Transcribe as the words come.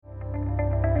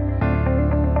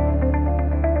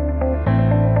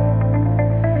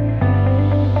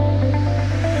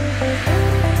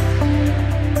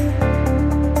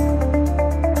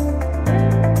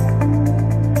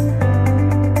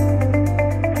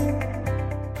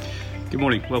Good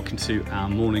morning, welcome to our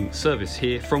morning service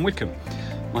here from Widcombe.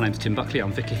 My name's Tim Buckley,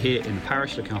 I'm vicar here in the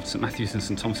parish looking after St Matthew's and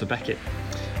St Thomas of Becket.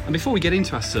 And before we get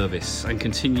into our service and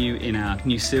continue in our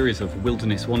new series of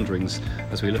wilderness wanderings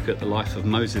as we look at the life of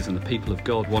Moses and the people of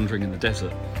God wandering in the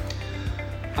desert,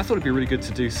 I thought it'd be really good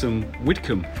to do some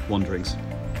Widcombe wanderings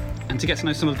and to get to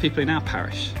know some of the people in our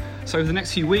parish. So over the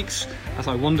next few weeks, as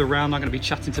I wander around, I'm going to be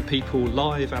chatting to people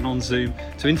live and on Zoom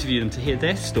to interview them, to hear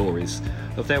their stories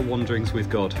of their wanderings with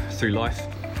God through life,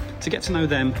 to get to know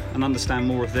them and understand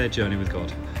more of their journey with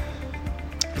God.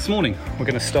 This morning, we're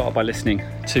going to start by listening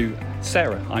to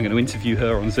Sarah. I'm going to interview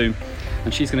her on Zoom,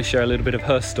 and she's going to share a little bit of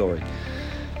her story.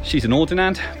 She's an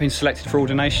ordinand, been selected for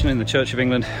ordination in the Church of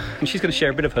England, and she's going to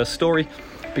share a bit of her story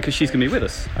because she's going to be with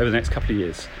us over the next couple of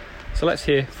years. So let's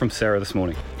hear from Sarah this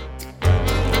morning.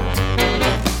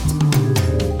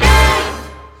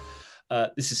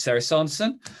 This is Sarah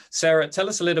Sanderson. Sarah, tell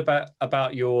us a little bit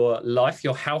about your life,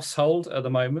 your household at the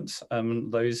moment,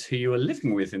 those who you are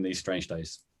living with in these strange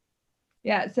days.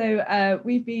 Yeah, so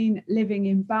we've been living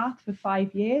in Bath for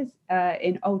 5 years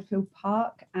in Oldfield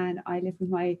Park, and I live with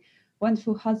my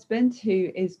wonderful husband who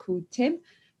is called Tim,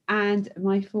 and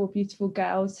my 4 beautiful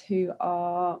girls who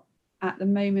are at the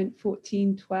moment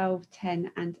 14, 12,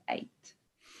 10 and 8.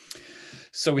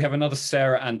 So we have another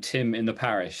Sarah and Tim in the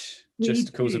parish. Just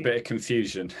to cause a bit of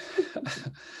confusion.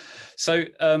 So,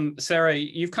 Sarah,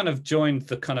 you've kind of joined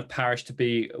the kind of parish to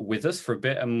be with us for a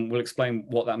bit, and we'll explain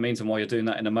what that means and why you're doing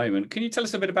that in a moment. Can you tell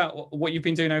us a bit about what you've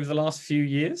been doing over the last few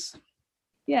years?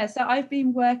 Yeah, so I've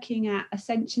been working at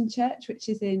Ascension Church, which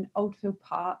is in Oldfield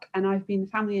Park, and I've been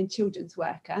the family and children's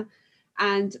worker.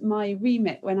 And my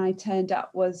remit when I turned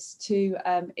up was to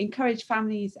encourage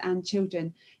families and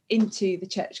children into the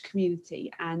church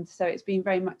community. And so it's been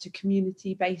very much a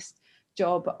community-based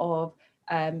job of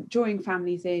drawing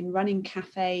families in, running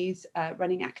cafes,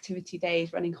 running activity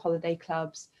days, running holiday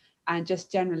clubs, and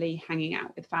just generally hanging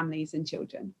out with families and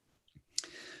children.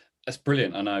 That's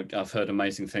brilliant. I know I've heard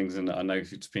amazing things, and I know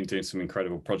you've been doing some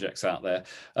incredible projects out there.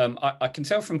 I can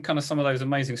tell from kind of some of those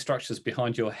amazing structures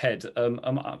behind your head.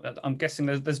 I'm guessing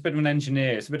there's a bit of an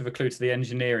engineer. It's a bit of a clue to the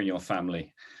engineer in your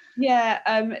family. Yeah,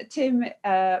 Tim,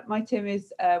 my Tim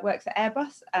works at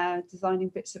Airbus, designing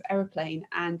bits of aeroplane,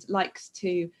 and likes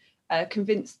to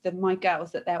convince my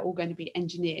girls that they're all going to be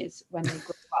engineers when they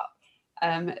grow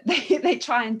up. They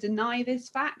try and deny this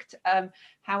fact.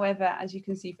 However, as you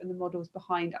can see from the models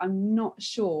behind, I'm not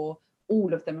sure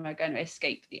all of them are going to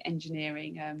escape the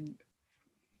engineering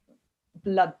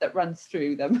blood that runs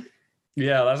through them.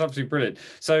 Yeah, that's absolutely brilliant.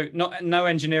 So no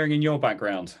engineering in your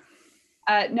background?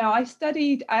 No, I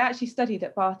actually studied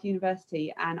at Bath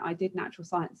University, and I did natural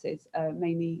sciences,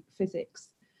 mainly physics.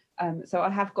 So I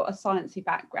have got a sciencey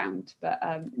background, but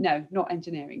no, not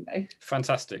engineering though.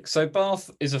 Fantastic. So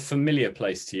Bath is a familiar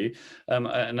place to you.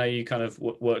 I know you kind of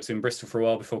worked in Bristol for a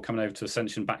while before coming over to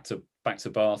Ascension, back to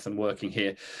Bath and working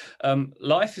here.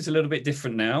 Life is a little bit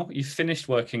different now. You've finished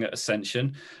working at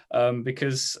Ascension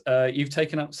because you've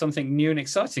taken up something new and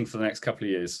exciting for the next couple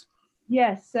of years.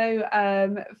 Yes, so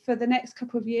for the next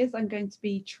couple of years, I'm going to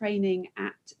be training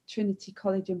at Trinity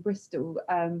College in Bristol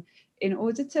in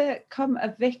order to become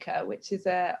a vicar, which is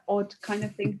an odd kind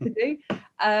of thing to do.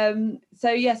 So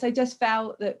yes, I just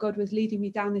felt that God was leading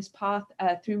me down this path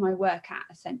through my work at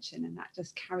Ascension, and that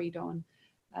just carried on.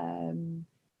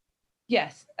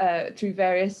 Through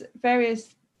various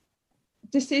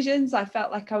decisions. I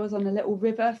felt like I was on a little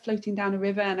river, floating down a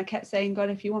river, and I kept saying, God,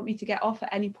 if you want me to get off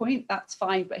at any point, that's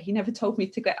fine, but he never told me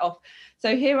to get off.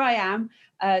 So here I am,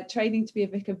 training to be a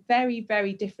vicar, very,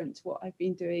 very different to what I've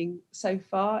been doing so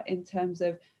far in terms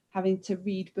of having to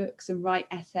read books and write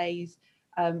essays,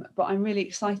 but I'm really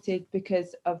excited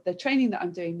because of the training that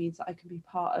I'm doing means that I can be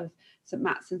part of St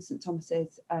Matt's and St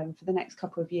Thomas's for the next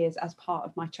couple of years as part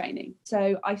of my training.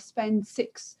 So I spend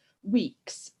 6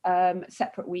 weeks,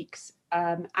 separate weeks,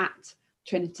 at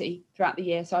Trinity throughout the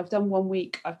year. So I've done 1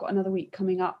 week, I've got another week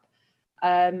coming up,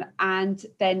 and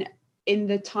then in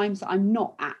the times that I'm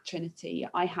not at Trinity,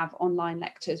 I have online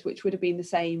lectures, which would have been the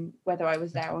same whether I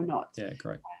was there or not. Yeah,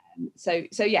 correct.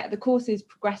 So yeah, the course is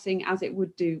progressing as it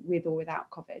would do with or without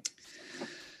COVID.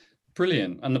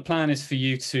 Brilliant. And the plan is for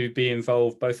you to be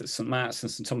involved both at St Matt's and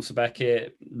St Thomas of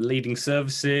Becket, leading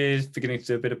services, beginning to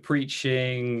do a bit of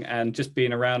preaching, and just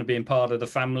being around and being part of the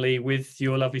family with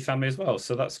your lovely family as well.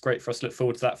 So that's great for us to look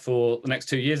forward to that for the next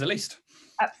 2 years at least.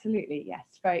 Absolutely, yes.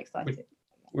 Very excited.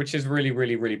 Which is really,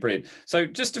 really, really brilliant. So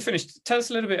just to finish, tell us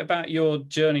a little bit about your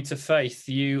journey to faith.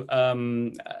 You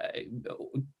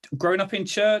grown up in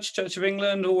Church of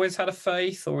England, always had a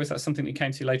faith, or is that something that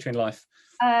came to you later in life?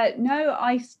 No,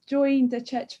 I joined the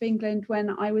Church of England when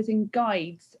I was in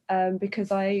Guides,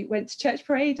 because I went to Church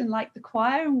Parade and liked the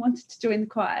choir and wanted to join the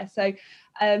choir. So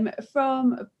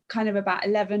from kind of about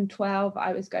 11, 12,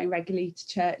 I was going regularly to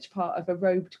church, part of a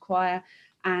robed choir,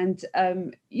 and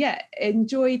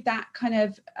enjoyed that kind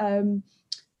of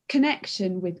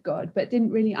connection with God, but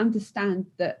didn't really understand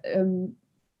that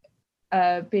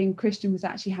being Christian was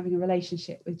actually having a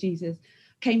relationship with Jesus.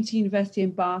 Came to university in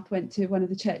Bath, went to one of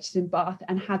the churches in Bath,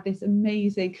 and had this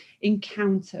amazing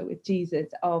encounter with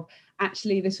Jesus of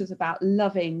actually this was about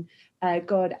loving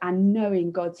God and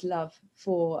knowing God's love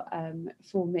for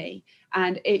me.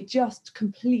 And it just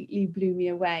completely blew me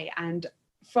away. And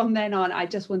from then on, I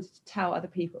just wanted to tell other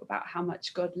people about how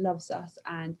much God loves us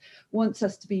and wants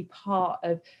us to be part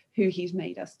of who he's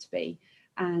made us to be.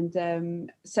 And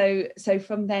so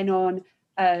from then on,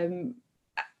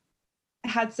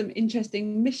 had some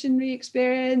interesting missionary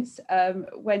experience,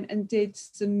 went and did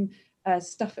some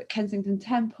stuff at Kensington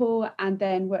Temple, and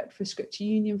then worked for Scripture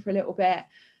Union for a little bit.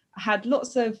 I had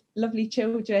lots of lovely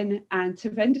children and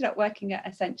have ended up working at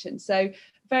Ascension. So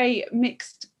very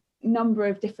mixed number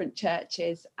of different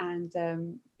churches, and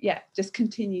just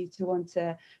continue to want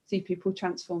to see people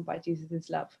transformed by Jesus'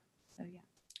 love. So yeah.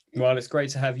 Well, it's great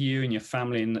to have you and your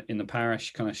family in the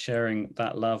parish kind of sharing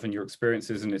that love and your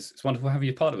experiences, and it's wonderful to have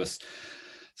you part of us.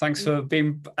 Thanks for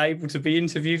being able to be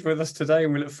interviewed with us today,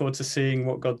 and we look forward to seeing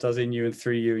what God does in you and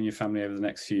through you and your family over the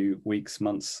next few weeks,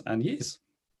 months and years.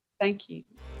 Thank you.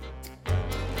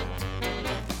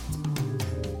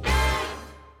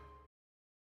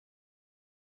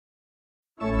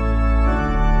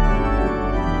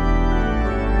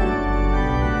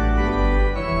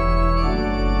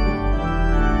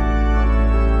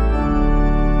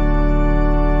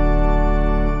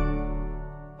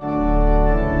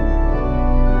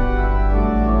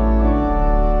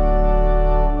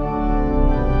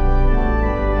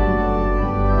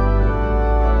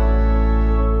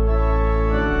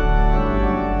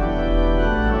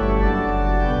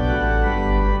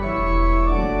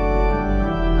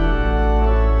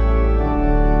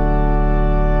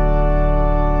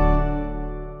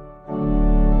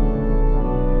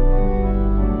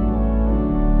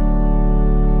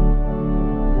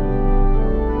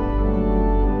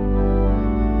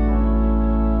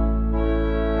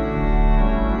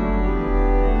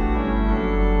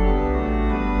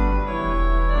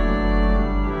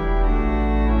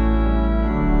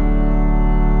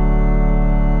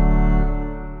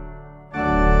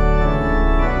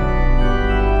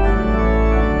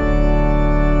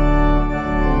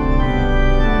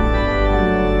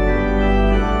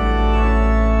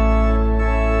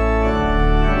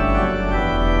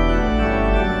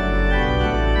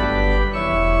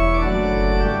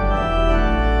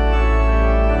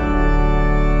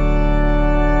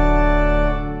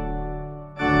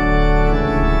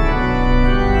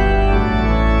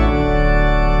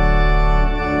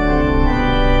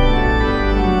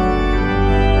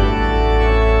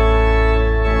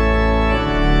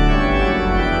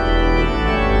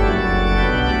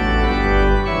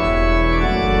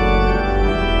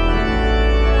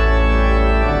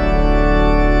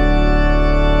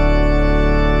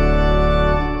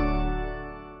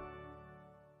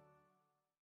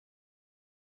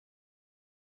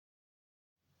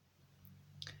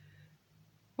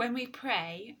 When we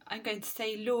pray, I'm going to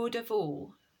say, Lord of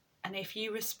all, and if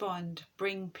you respond,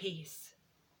 bring peace.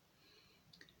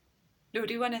 Lord,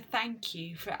 we want to thank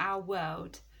you for our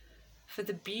world, for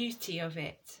the beauty of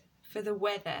it, for the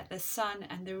weather, the sun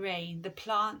and the rain, the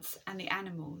plants and the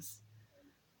animals.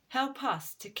 Help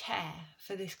us to care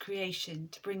for this creation,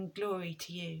 to bring glory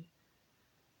to you.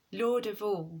 Lord of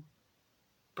all,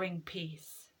 bring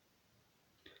peace.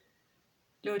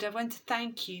 Lord, I want to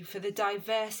thank you for the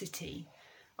diversity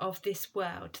of this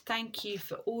world. Thank you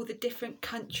for all the different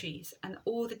countries and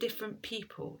all the different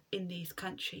people in these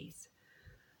countries.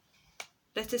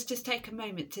 Let us just take a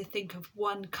moment to think of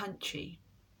one country.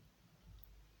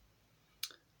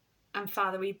 And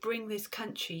Father, we bring this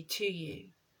country to you,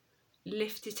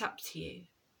 lift it up to you,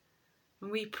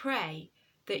 and we pray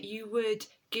that you would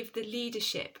give the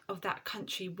leadership of that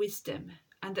country wisdom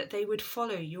and that they would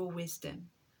follow your wisdom.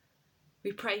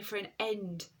 We pray for an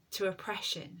end to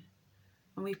oppression,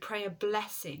 and we pray a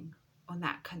blessing on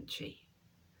that country.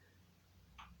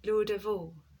 Lord of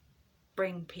all,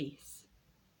 bring peace.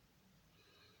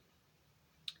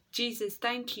 Jesus,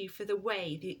 thank you for the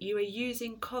way that you are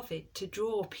using COVID to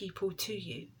draw people to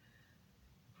you.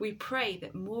 We pray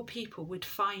that more people would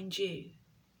find you.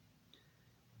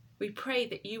 We pray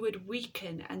that you would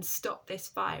weaken and stop this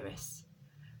virus,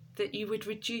 that you would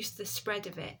reduce the spread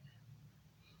of it.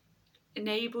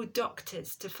 Enable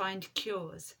doctors to find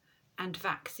cures and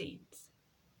vaccines.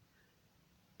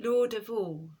 Lord of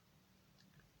all,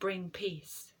 bring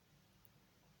peace.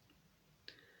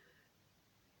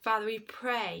 Father, we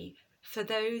pray for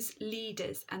those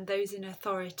leaders and those in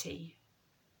authority.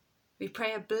 We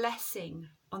pray a blessing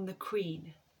on the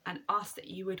Queen and ask that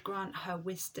you would grant her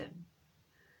wisdom.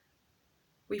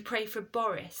 We pray for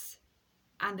Boris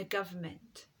and the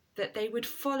government, that they would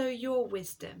follow your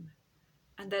wisdom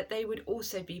and that they would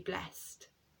also be blessed.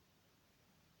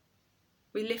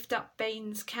 We lift up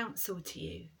Baines Council to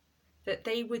you, that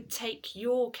they would take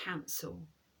your counsel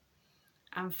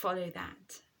and follow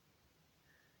that.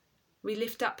 We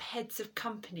lift up heads of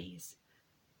companies,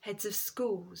 heads of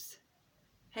schools,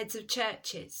 heads of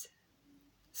churches,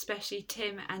 especially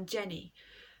Tim and Jenny,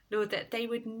 Lord, that they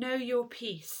would know your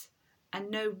peace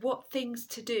and know what things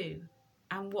to do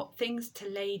and what things to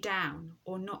lay down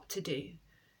or not to do,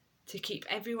 to keep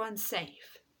everyone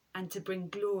safe and to bring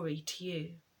glory to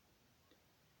you.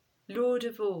 Lord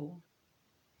of all,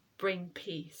 bring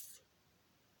peace.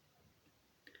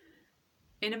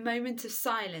 In a moment of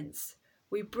silence,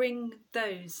 we bring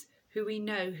those who we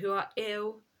know who are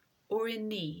ill or in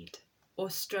need or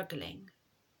struggling.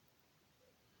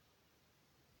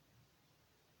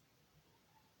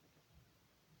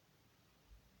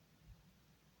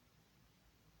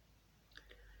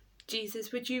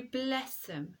 Jesus, would you bless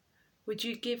them? Would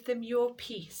you give them your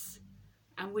peace?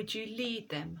 And would you lead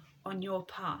them on your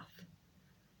path?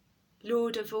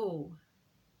 Lord of all,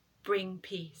 bring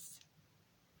peace.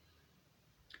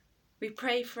 We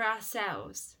pray for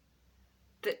ourselves,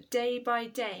 that day by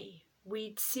day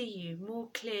we'd see you more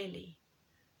clearly,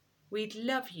 we'd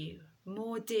love you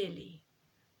more dearly,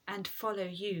 and follow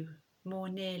you more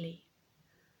nearly.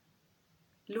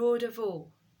 Lord of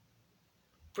all,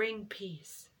 bring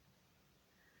peace.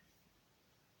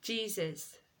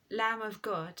 Jesus, Lamb of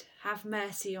God, have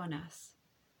mercy on us.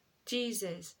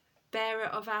 Jesus, bearer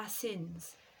of our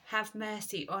sins, have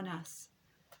mercy on us.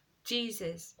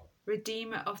 Jesus,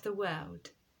 Redeemer of the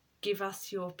world, give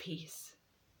us your peace.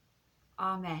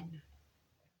 Amen.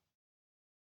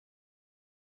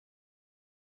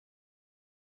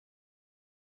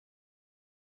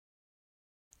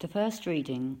 The first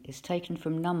reading is taken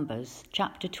from Numbers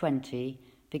chapter 20,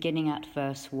 beginning at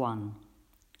verse 1.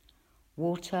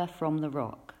 Water from the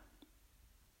rock.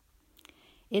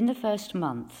 In the first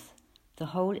month, the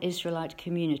whole Israelite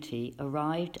community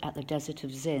arrived at the desert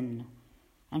of Zin,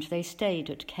 and they stayed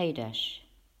at Kadesh.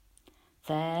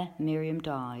 There Miriam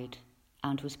died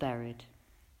and was buried.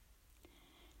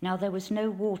 Now there was no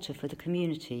water for the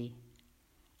community,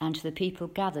 and the people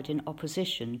gathered in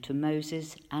opposition to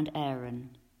Moses and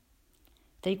Aaron.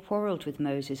 They quarrelled with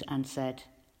Moses and said,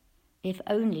 "If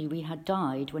only we had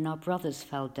died when our brothers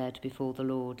fell dead before the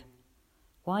Lord.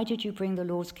 Why did you bring the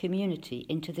Lord's community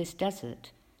into this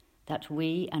desert, that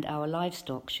we and our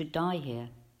livestock should die here?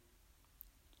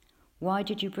 Why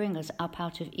did you bring us up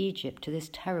out of Egypt to this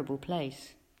terrible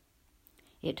place?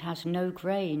 It has no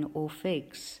grain or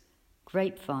figs,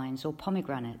 grapevines or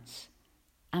pomegranates,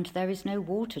 and there is no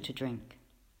water to drink."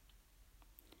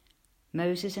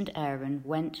 Moses and Aaron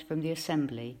went from the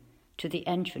assembly to the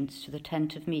entrance to the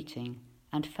tent of meeting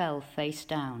and fell face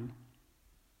down,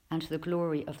 and the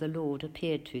glory of the Lord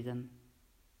appeared to them.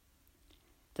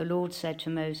 The Lord said to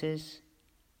Moses,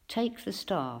 "Take the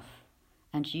staff,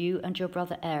 and you and your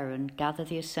brother Aaron gather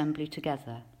the assembly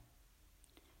together.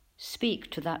 Speak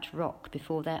to that rock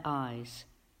before their eyes,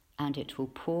 and it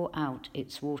will pour out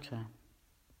its water.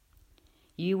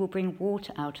 You will bring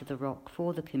water out of the rock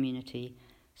for the community,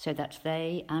 so that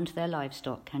they and their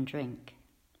livestock can drink."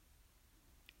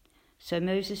 So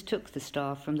Moses took the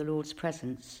staff from the Lord's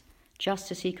presence,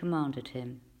 just as he commanded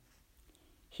him.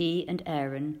 He and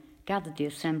Aaron gathered the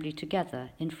assembly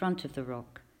together in front of the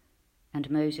rock,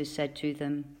 and Moses said to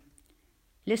them,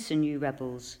 "Listen, you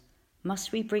rebels,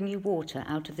 must we bring you water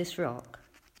out of this rock?"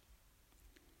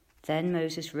 Then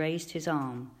Moses raised his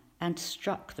arm and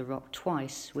struck the rock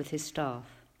twice with his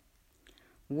staff.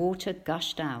 Water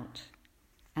gushed out,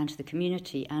 and the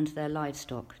community and their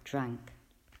livestock drank.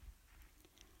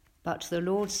 But the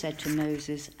Lord said to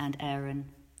Moses and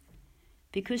Aaron,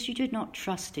 "Because you did not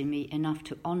trust in me enough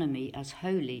to honour me as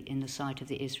holy in the sight of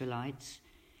the Israelites,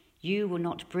 you will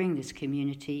not bring this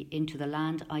community into the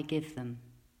land I give them."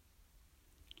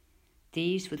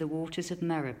 These were the waters of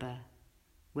Meribah,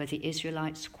 where the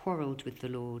Israelites quarrelled with the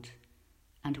Lord,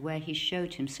 and where he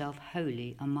showed himself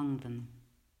holy among them.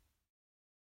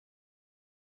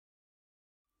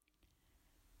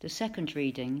 The second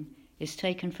reading is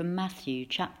taken from Matthew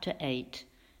chapter 8,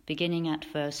 beginning at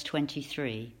verse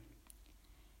 23.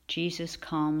 Jesus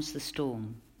calms the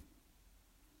storm.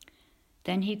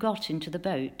 Then he got into the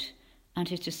boat, and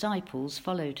his disciples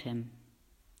followed him.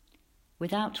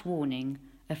 Without warning,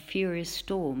 a furious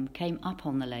storm came up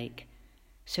on the lake,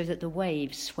 so that the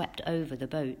waves swept over the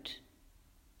boat.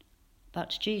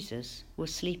 But Jesus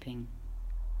was sleeping.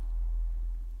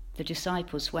 The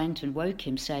disciples went and woke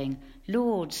him, saying,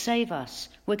 "Lord, save us,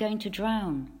 we're going to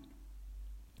drown."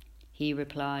 He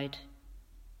replied,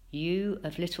 "You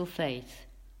of little faith,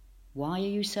 why are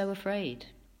you so afraid?"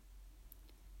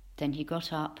 Then he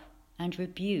got up and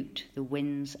rebuked the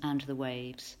winds and the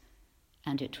waves,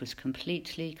 and it was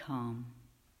completely calm.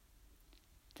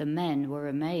 The men were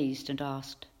amazed and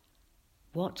asked,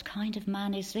 "What kind of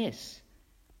man is this?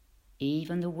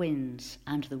 Even the winds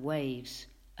and the waves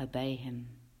obey him."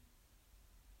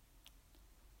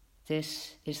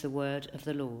 This is the word of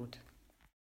the Lord.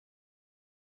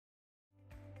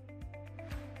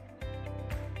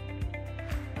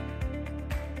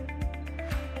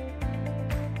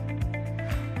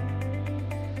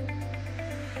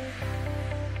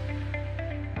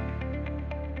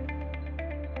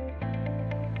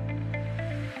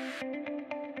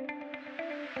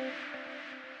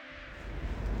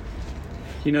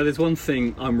 You know, there's one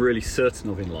thing I'm really certain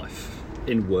of in life,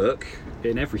 in work,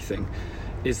 in everything,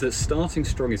 is that starting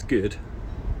strong is good,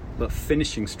 but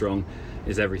finishing strong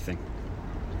is everything.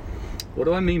 What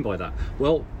do I mean by that?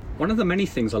 Well, one of the many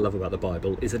things I love about the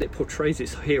Bible is that it portrays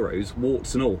its heroes,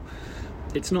 warts and all.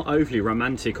 It's not overly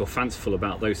romantic or fanciful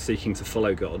about those seeking to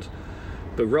follow God,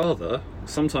 but rather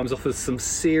sometimes offers some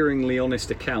searingly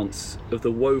honest accounts of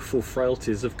the woeful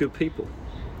frailties of good people.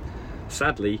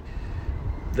 Sadly,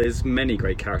 there's many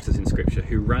great characters in Scripture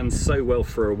who ran so well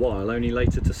for a while, only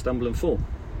later to stumble and fall,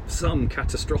 some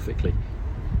catastrophically.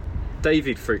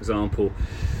 David, for example,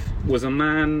 was a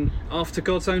man after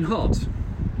God's own heart,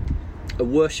 a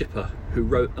worshipper who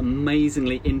wrote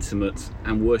amazingly intimate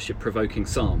and worship-provoking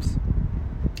psalms.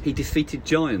 He defeated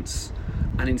giants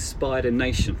and inspired a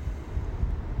nation.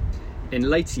 In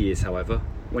later years, however,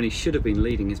 when he should have been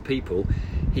leading his people,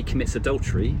 he commits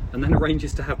adultery and then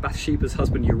arranges to have Bathsheba's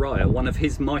husband Uriah, one of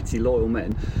his mighty loyal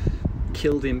men,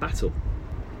 killed in battle.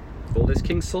 Or there's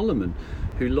King Solomon,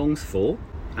 who longs for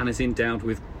and is endowed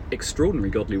with extraordinary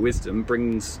godly wisdom,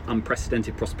 brings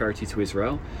unprecedented prosperity to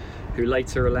Israel, who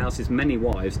later allows his many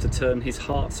wives to turn his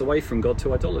hearts away from God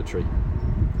to idolatry.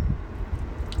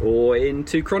 Or in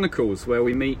 2 Chronicles, where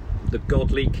we meet the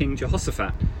godly King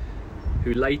Jehoshaphat,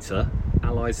 who later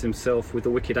allies himself with the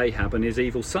wicked Ahab and his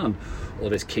evil son. Or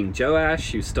there's King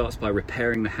Joash, who starts by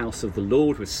repairing the house of the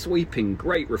Lord with sweeping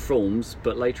great reforms,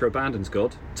 but later abandons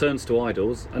God, turns to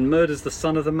idols, and murders the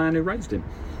son of the man who raised him.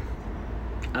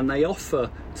 And they offer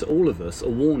to all of us a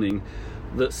warning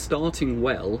that starting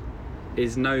well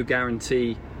is no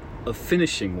guarantee of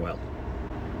finishing well.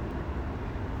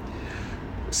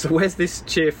 So where's this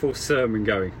cheerful sermon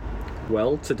going?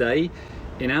 Well, today,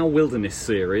 in our wilderness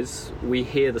series, we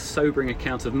hear the sobering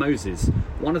account of Moses,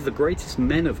 one of the greatest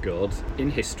men of God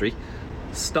in history,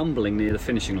 stumbling near the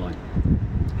finishing line.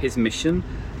 His mission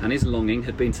and his longing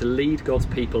had been to lead God's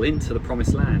people into the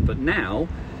promised land, but now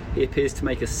he appears to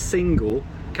make a single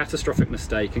catastrophic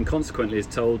mistake and consequently is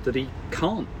told that he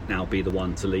can't now be the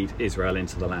one to lead Israel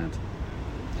into the land.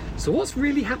 So what's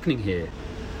really happening here?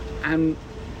 And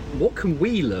what can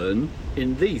we learn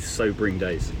in these sobering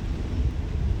days?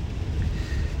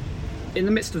 In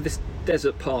the midst of this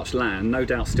desert parched land, no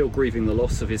doubt still grieving the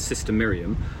loss of his sister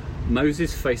Miriam,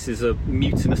 Moses faces a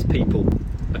mutinous people,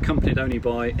 accompanied only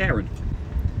by Aaron.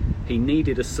 He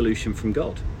needed a solution from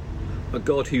God, a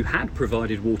God who had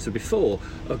provided water before,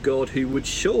 a God who would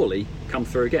surely come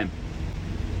through again.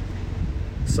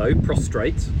 So,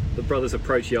 prostrate, the brothers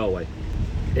approach Yahweh.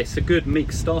 It's a good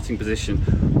meek starting position,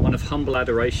 one of humble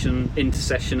adoration,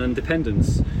 intercession and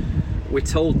dependence. We're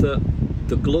told that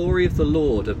the glory of the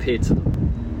Lord appeared to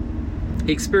them.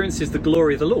 He experiences the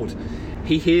glory of the Lord.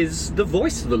 He hears the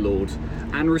voice of the Lord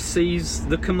and receives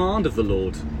the command of the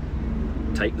Lord.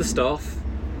 Take the staff,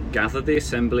 gather the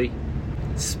assembly,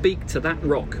 speak to that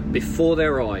rock before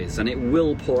their eyes, and it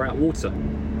will pour out water.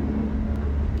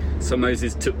 So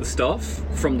Moses took the staff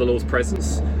from the Lord's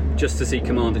presence, just as he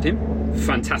commanded him.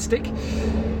 Fantastic.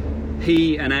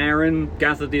 He and Aaron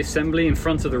gathered the assembly in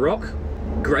front of the rock.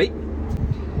 Great.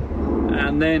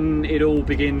 And then it all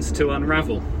begins to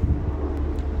unravel.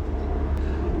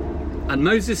 And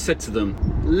Moses said to them,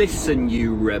 "Listen,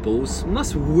 you rebels,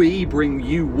 must we bring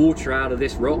you water out of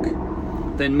this rock?"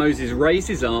 Then Moses raised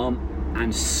his arm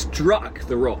and struck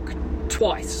the rock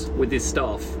twice with his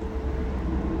staff.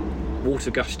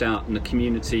 Water gushed out and the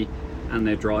community and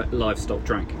their livestock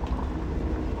drank.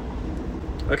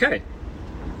 Okay,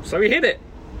 so he hit it.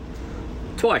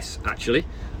 Twice, actually.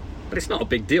 But it's not a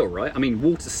big deal, right? I mean,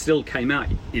 water still came out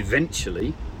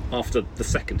eventually after the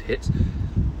second hit.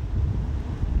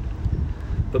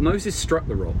 But Moses struck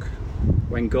the rock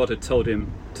when God had told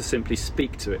him to simply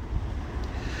speak to it.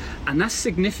 And that's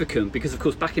significant because, of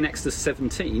course, back in Exodus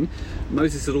 17,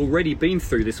 Moses had already been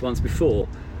through this once before,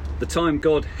 the time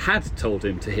God had told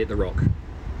him to hit the rock.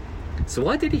 So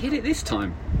why did he hit it this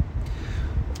time?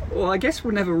 Well, I guess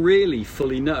we'll never really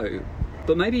fully know,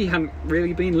 but maybe he hadn't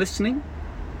really been listening.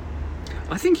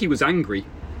 I think he was angry.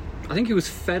 I think he was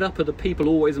fed up at the people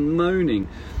always moaning.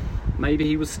 Maybe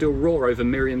he was still raw over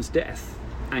Miriam's death,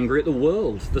 angry at the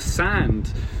world, the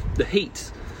sand, the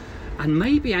heat, and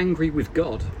maybe angry with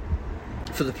God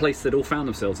for the place they'd all found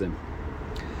themselves in.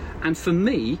 And for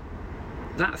me,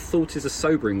 that thought is a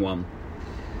sobering one,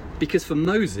 because for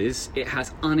Moses, it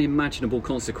has unimaginable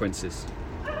consequences.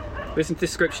 Listen to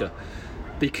this scripture.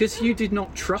 Because you did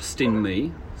not trust in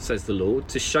me, says the Lord,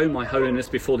 to show my holiness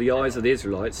before the eyes of the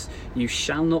Israelites, you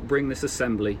shall not bring this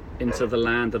assembly into the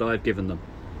land that I have given them.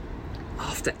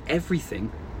 After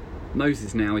everything,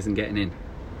 Moses now isn't getting in.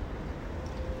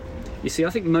 You see, I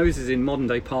think Moses in modern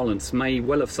day parlance may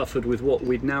well have suffered with what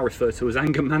we'd now refer to as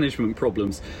anger management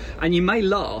problems. And you may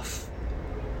laugh,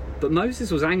 but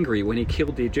Moses was angry when he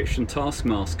killed the Egyptian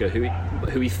taskmaster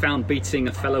who he found beating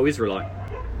a fellow Israelite.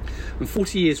 And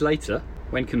 40 years later,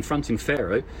 when confronting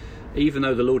Pharaoh, even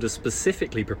though the Lord had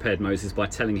specifically prepared Moses by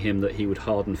telling him that he would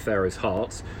harden Pharaoh's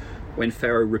heart, when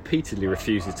Pharaoh repeatedly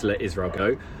refuses to let Israel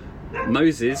go,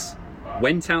 Moses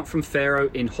went out from Pharaoh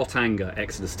in hot anger,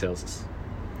 Exodus tells us.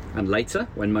 And later,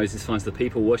 when Moses finds the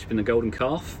people worshipping the golden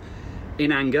calf,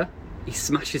 in anger, he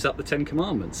smashes up the Ten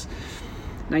Commandments.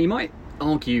 Now you might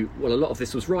argue, well, a lot of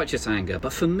this was righteous anger,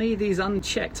 but for me these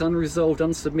unchecked, unresolved,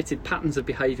 unsubmitted patterns of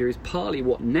behaviour is partly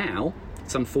what now,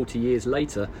 some 40 years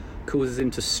later, causes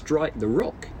him to strike the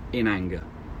rock in anger,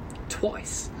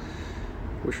 twice,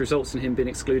 which results in him being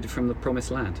excluded from the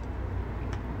promised land.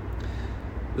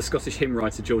 The Scottish hymn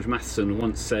writer George Matheson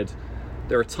once said,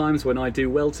 "There are times when I do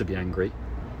well to be angry,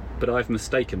 but I've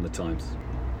mistaken the times."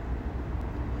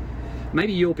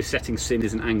 Maybe your besetting sin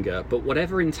isn't anger, but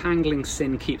whatever entangling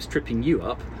sin keeps tripping you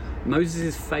up,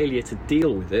 Moses' failure to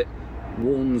deal with it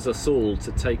warns us all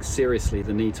to take seriously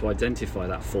the need to identify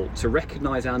that fault, to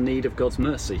recognise our need of God's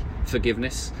mercy,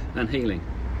 forgiveness and healing,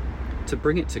 to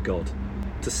bring it to God,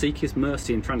 to seek his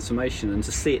mercy and transformation, and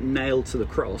to see it nailed to the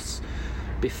cross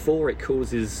before it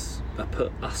causes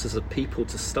us as a people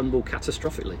to stumble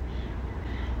catastrophically.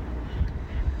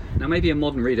 Now maybe a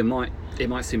modern reader might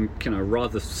seem a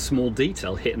rather small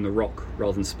detail hitting the rock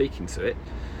rather than speaking to it,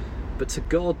 but to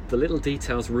God the little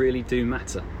details really do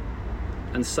matter,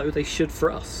 and so they should for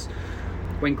us.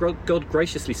 When God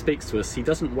graciously speaks to us, he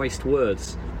doesn't waste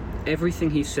words.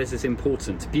 Everything he says is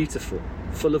important, beautiful,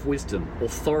 full of wisdom,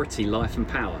 authority, life and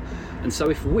power. And so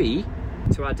if we,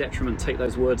 to our detriment, take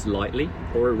those words lightly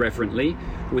or irreverently,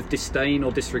 with disdain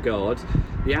or disregard,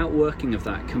 the outworking of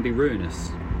that can be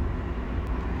ruinous.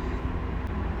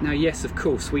 Now yes, of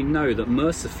course, we know that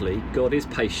mercifully God is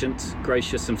patient,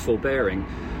 gracious and forbearing,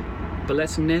 but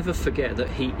let's never forget that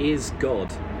he is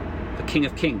God, the King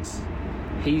of Kings.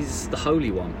 He's the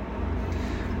Holy One.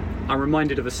 I'm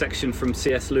reminded of a section from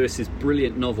C.S. Lewis's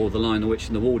brilliant novel The Lion, the Witch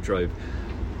and the Wardrobe.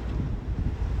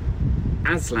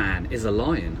 Aslan is a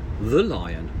lion,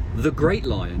 the great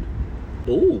lion.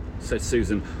 "Oh," said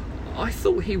Susan, "I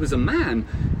thought he was a man.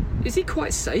 Is he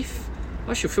quite safe?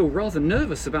 I shall feel rather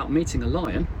nervous about meeting a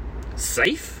lion."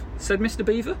 "Safe?" said Mr.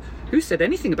 Beaver. "Who said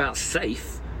anything about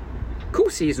safe? Of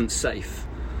course he isn't safe.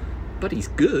 But he's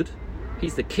good.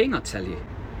 He's the king, I tell you."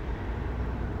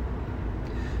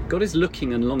 God is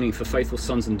looking and longing for faithful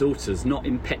sons and daughters, not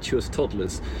impetuous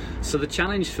toddlers. So the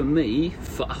challenge for me,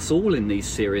 for us all in these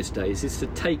serious days, is to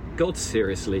take God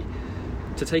seriously,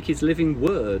 to take his living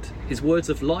word, his words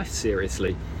of life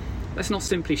seriously. Let's not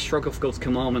simply shrug off God's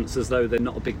commandments as though they're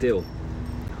not a big deal.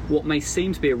 What may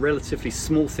seem to be a relatively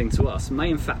small thing to us may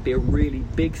in fact be a really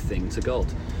big thing to God.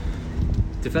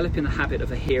 Developing the habit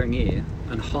of a hearing ear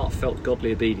and heartfelt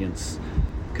godly obedience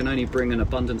can only bring an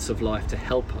abundance of life to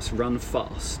help us run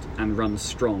fast and run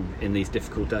strong in these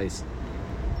difficult days.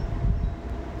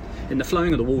 In the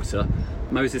flowing of the water,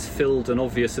 Moses filled an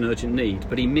obvious and urgent need,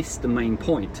 but he missed the main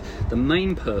point. The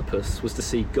main purpose was to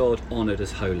see God honoured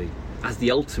as holy, as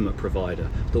the ultimate provider,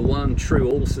 the one true,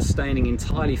 all-sustaining,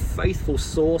 entirely faithful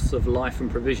source of life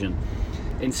and provision.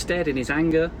 Instead, in his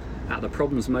anger at the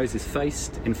problems Moses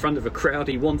faced, in front of a crowd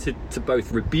he wanted to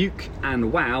both rebuke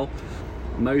and wow,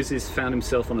 Moses found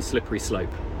himself on a slippery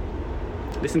slope.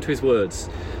 Listen to his words.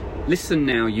 "Listen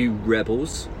now, you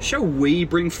rebels. Shall we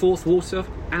bring forth water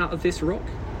out of this rock?"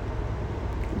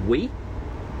 We?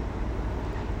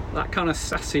 That kind of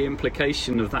sassy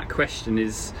implication of that question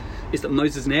is that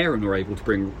Moses and Aaron were able to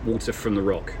bring water from the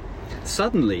rock.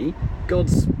 Suddenly,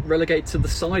 God's relegated to the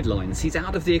sidelines. He's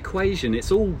out of the equation.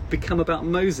 It's all become about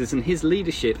Moses and his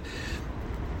leadership.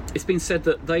 It's been said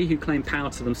that they who claim power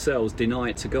to themselves deny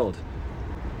it to God.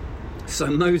 So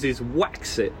Moses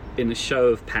whacks it in a show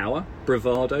of power,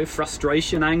 bravado,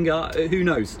 frustration, anger, who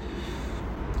knows.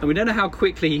 And we don't know how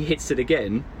quickly he hits it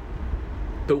again,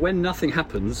 but when nothing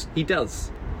happens, he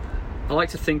does. I like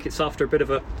to think it's after a bit of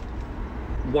a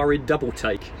worried double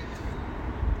take.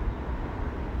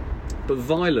 But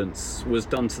violence was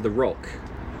done to the rock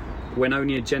when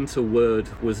only a gentle word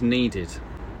was needed.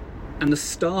 And the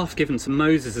staff given to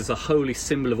Moses as a holy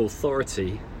symbol of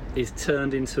authority is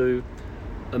turned into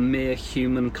a mere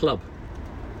human club.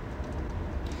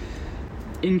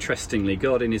 Interestingly,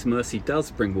 God in his mercy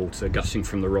does bring water gushing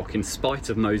from the rock in spite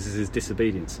of Moses'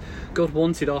 disobedience. God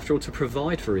wanted, after all, to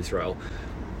provide for Israel.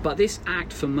 But this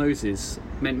act for Moses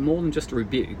meant more than just a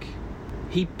rebuke.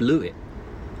 He blew it.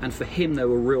 And for him there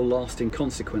were real lasting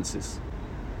consequences.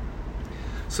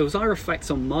 So as I reflect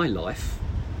on my life,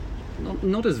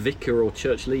 not as vicar or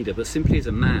church leader, but simply as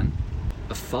a man,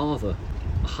 a father,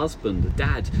 a husband, a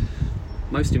dad,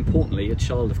 most importantly a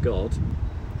child of God,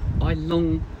 I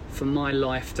long for my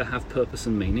life to have purpose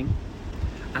and meaning,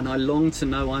 and I long to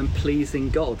know I'm pleasing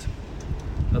God,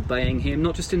 obeying him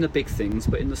not just in the big things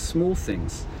but in the small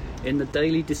things, in the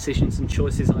daily decisions and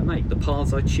choices I make, the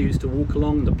paths I choose to walk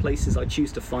along, the places I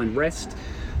choose to find rest,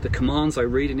 the commands I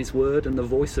read in his word and the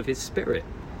voice of his spirit.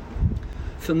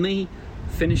 For me,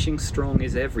 finishing strong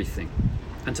is everything,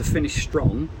 and to finish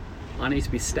strong I need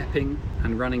to be stepping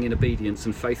and running in obedience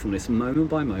and faithfulness moment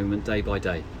by moment, day by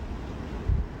day.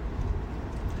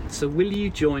 So will you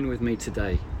join with me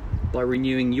today by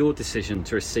renewing your decision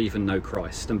to receive and know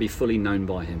Christ and be fully known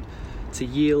by him, to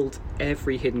yield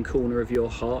every hidden corner of your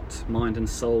heart, mind and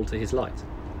soul to his light,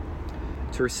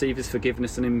 to receive his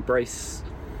forgiveness and embrace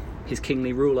his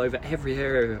kingly rule over every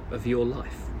area of your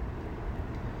life?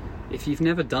 If you've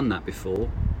never done that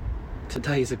before,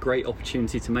 today is a great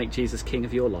opportunity to make Jesus king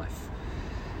of your life.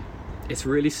 It's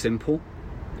really simple.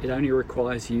 It only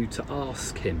requires you to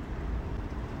ask him.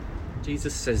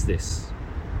 Jesus says this: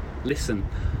 "Listen,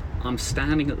 I'm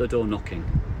standing at the door knocking.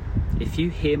 If you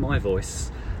hear my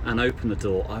voice and open the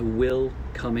door, I will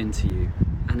come into you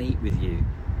and eat with you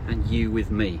and you with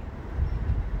me."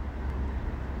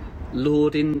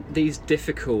 Lord, in these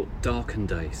difficult, darkened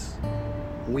days,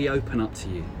 we open up to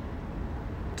you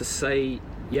to say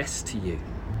yes to you.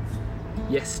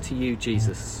 Yes to you,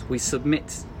 Jesus. We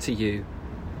submit to you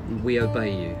and we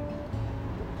obey you.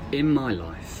 In my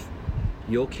life,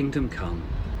 your kingdom come,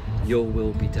 your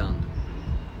will be done.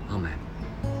 Amen.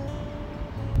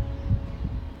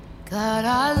 God,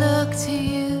 I look to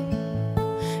you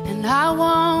and I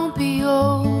won't be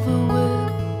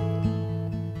overwhelmed.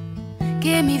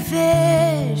 Give me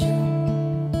vision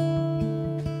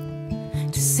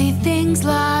to see things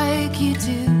like you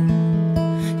do.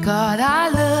 God, I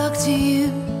look to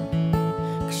you,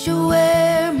 'cause you're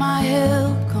where my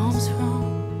help comes from.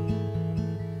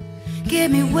 Give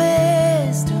me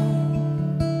wisdom,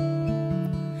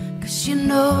 'cause you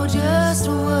know just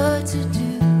what to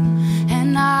do.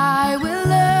 And I will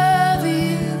love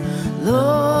you,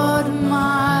 Lord,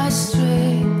 my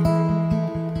strength.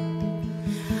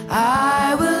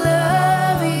 I will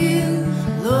love you,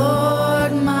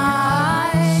 Lord,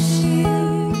 my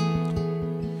shield.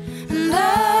 And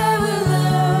I will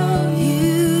love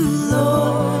you,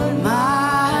 Lord,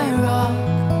 my rock.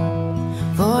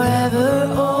 Forever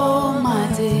all my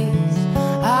days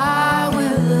I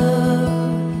will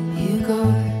love you,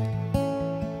 God.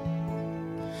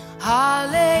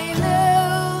 Hallelujah,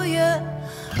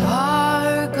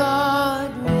 our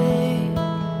God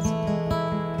reigns.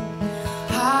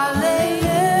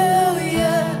 Hallelujah,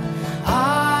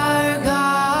 our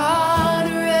God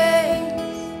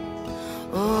reigns.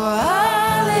 Oh,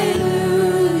 hallelujah,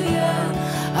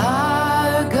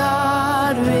 our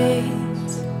God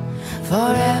reigns.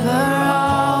 Forever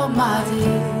all my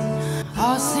days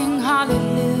I'll sing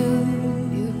hallelujah.